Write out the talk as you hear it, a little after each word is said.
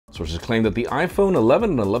Sources claim that the iPhone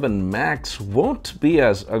 11 and 11 Max won't be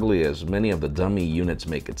as ugly as many of the dummy units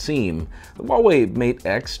make it seem. The Huawei Mate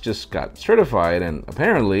X just got certified and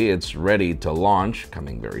apparently it's ready to launch,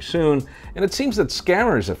 coming very soon, and it seems that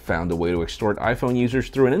scammers have found a way to extort iPhone users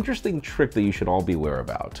through an interesting trick that you should all be aware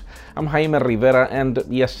about. I'm Jaime Rivera, and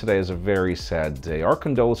yes, today is a very sad day. Our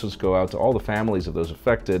condolences go out to all the families of those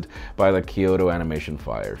affected by the Kyoto animation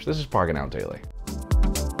fires. This is Pocketnow Daily.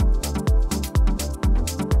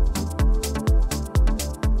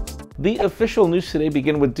 The official news today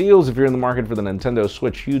begin with deals. If you're in the market for the Nintendo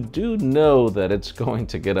Switch, you do know that it's going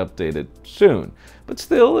to get updated soon. But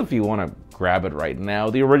still, if you want to grab it right now,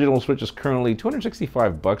 the original Switch is currently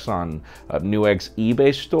 $265 on Newegg's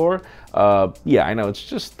eBay store. Yeah, I know, it's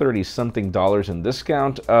just $30-something in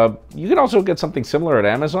discount. You can also get something similar at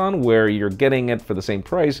Amazon, where you're getting it for the same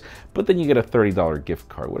price, but then you get a $30 gift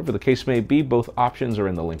card. Whatever the case may be, both options are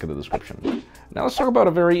in the link in the description. Now let's talk about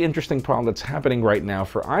a very interesting problem that's happening right now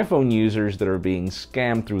for iPhone users that are being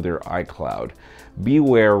scammed through their iCloud.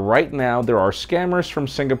 Beware, right now there are scammers from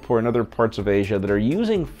Singapore and other parts of Asia that are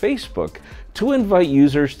using Facebook to invite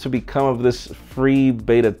users to become of this free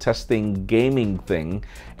beta testing gaming thing.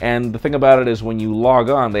 And the thing about it is when you log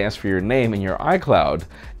on, they ask for your name and your iCloud.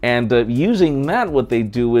 And using that, what they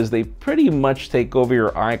do is they pretty much take over your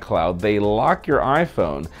iCloud. They lock your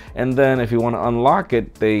iPhone. And then if you want to unlock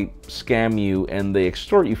it, they scam you and they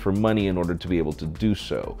extort you for money in order to be able to do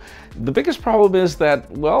so. The biggest problem is that,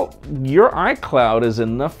 well, your iCloud is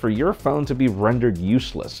enough for your phone to be rendered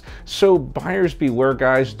useless. So buyers beware,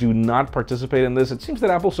 guys. Do not participate in this. It seems that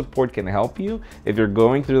Apple support can help you if you're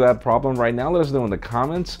going through that problem right now. Let us know in the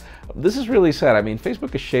comments. This is really sad. I mean,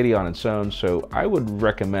 Facebook is shady on its own, so I would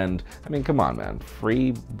recommend, I mean, come on, man.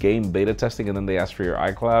 Free game beta testing and then they ask for your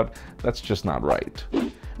iCloud? That's just not right.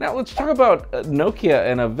 Now let's talk about Nokia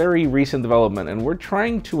and a very recent development, and we're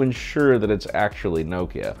trying to ensure that it's actually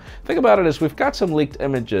Nokia. Think about it as we've got some leaked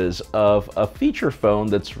images of a feature phone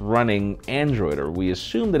that's running Android, or we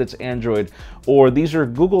assume that it's Android, or these are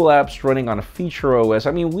Google apps running on a feature OS.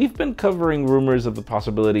 I mean, we've been covering rumors of the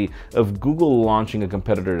possibility of Google launching a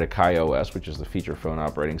competitor to KaiOS, which is the feature phone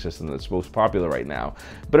operating system that's most popular right now.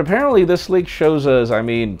 But apparently this leak shows us, I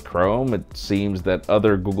mean, Chrome, it seems that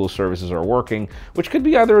other Google services are working, which could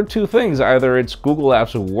be either two things. Either it's Google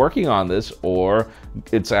Apps working on this, or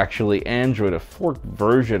it's actually Android, a forked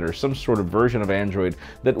version or some sort of version of Android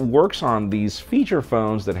that works on these feature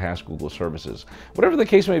phones that has Google services. Whatever the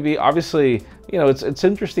case may be, obviously, you know, it's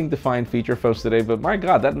interesting to find feature phones today, but my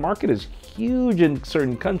God, that market is huge in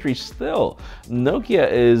certain countries still. Nokia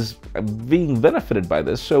is being benefited by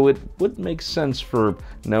this, so it would make sense for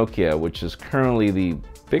Nokia, which is currently the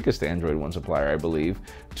biggest Android One supplier, I believe,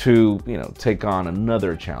 to, you know, take on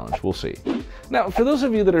another challenge. We'll see. Now, for those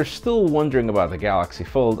of you that are still wondering about the Galaxy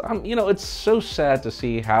Fold, you know, it's so sad to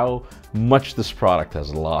see how much this product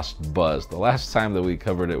has lost buzz. The last time that we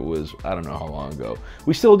covered it was, I don't know how long ago.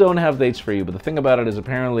 We still don't have dates for you, but the thing about it is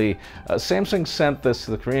apparently Samsung sent this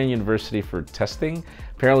to the Korean University for testing.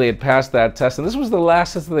 Apparently it passed that test, and this was the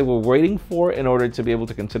last test that they were waiting for in order to be able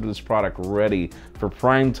to consider this product ready for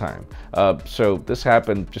prime time. So this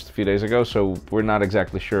happened just a few days ago, so we're not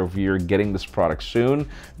exactly sure if you're getting this product soon,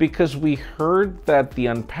 because we heard that the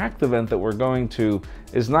Unpacked event that we're going to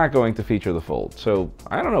is not going to feature the Fold. So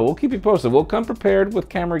I don't know, we'll keep you posted. We'll come prepared with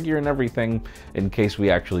camera gear and everything in case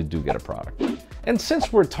we actually do get a product. And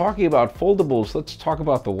since we're talking about foldables, let's talk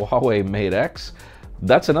about the Huawei Mate X.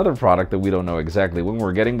 That's another product that we don't know exactly when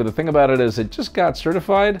we're getting, but the thing about it is it just got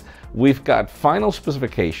certified. We've got final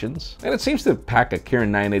specifications, and it seems to pack a Kirin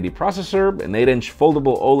 980 processor, an 8-inch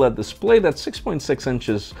foldable OLED display that's 6.6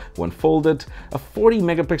 inches when folded, a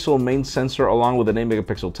 40-megapixel main sensor along with an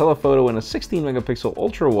 8-megapixel telephoto, and a 16-megapixel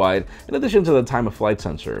ultra-wide, in addition to the time-of-flight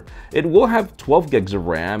sensor. It will have 12 gigs of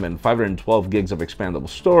RAM and 512 gigs of expandable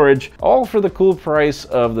storage, all for the cool price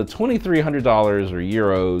of the $2,300 or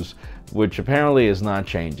euros, which apparently is not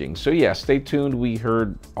changing. So yeah, stay tuned. We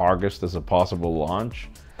heard August as a possible launch.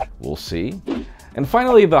 We'll see. And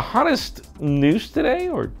finally, the hottest news today,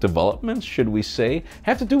 or developments, should we say,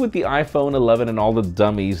 have to do with the iPhone 11 and all the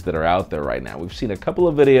dummies that are out there right now. We've seen a couple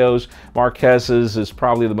of videos. Marquez's is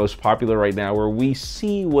probably the most popular right now, where we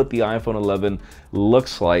see what the iPhone 11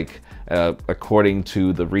 looks like according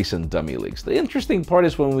to the recent dummy leaks. The interesting part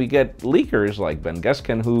is when we get leakers like Ben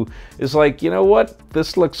Geskin, who is like, you know what,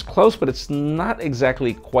 this looks close, but it's not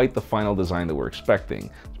exactly quite the final design that we're expecting.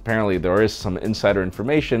 apparently there is some insider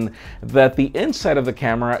information that the inside of the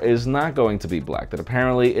camera is not going to be black, that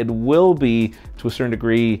apparently it will be, to a certain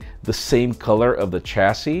degree, the same color of the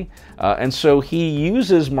chassis. And so he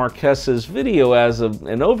uses Marques's video as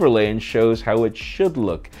an overlay and shows how it should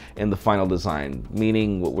look in the final design,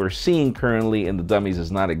 meaning what we're seeing currently in the dummies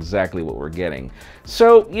is not exactly what we're getting.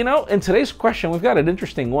 So, you know, in today's question, we've got an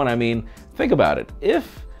interesting one. I mean, think about it.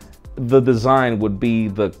 If the design would be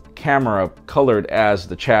the camera colored as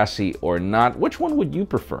the chassis or not, which one would you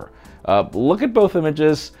prefer? Look at both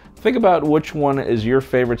images, think about which one is your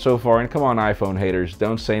favorite so far, and come on, iPhone haters,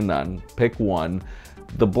 don't say none, pick one.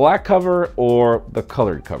 The black cover or the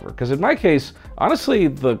colored cover? Because in my case, honestly,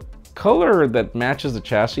 the color that matches the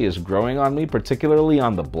chassis is growing on me, particularly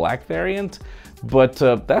on the black variant. But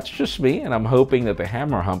that's just me, and I'm hoping that the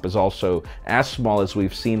hammer hump is also as small as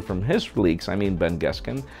we've seen from his leaks, I mean Ben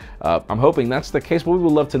Geskin. I'm hoping that's the case, but we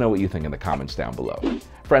would love to know what you think in the comments down below.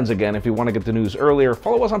 Friends, again, if you want to get the news earlier,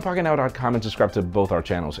 follow us on Pocketnow.com and subscribe to both our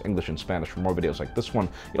channels, English and Spanish, for more videos like this one.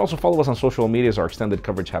 You can also follow us on social medias. Our extended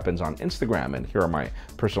coverage happens on Instagram, and here are my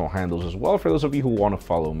personal handles as well for those of you who want to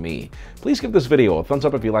follow me. Please give this video a thumbs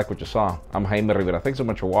up if you like what you saw. I'm Jaime Rivera. Thanks so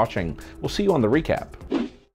much for watching. We'll see you on the recap.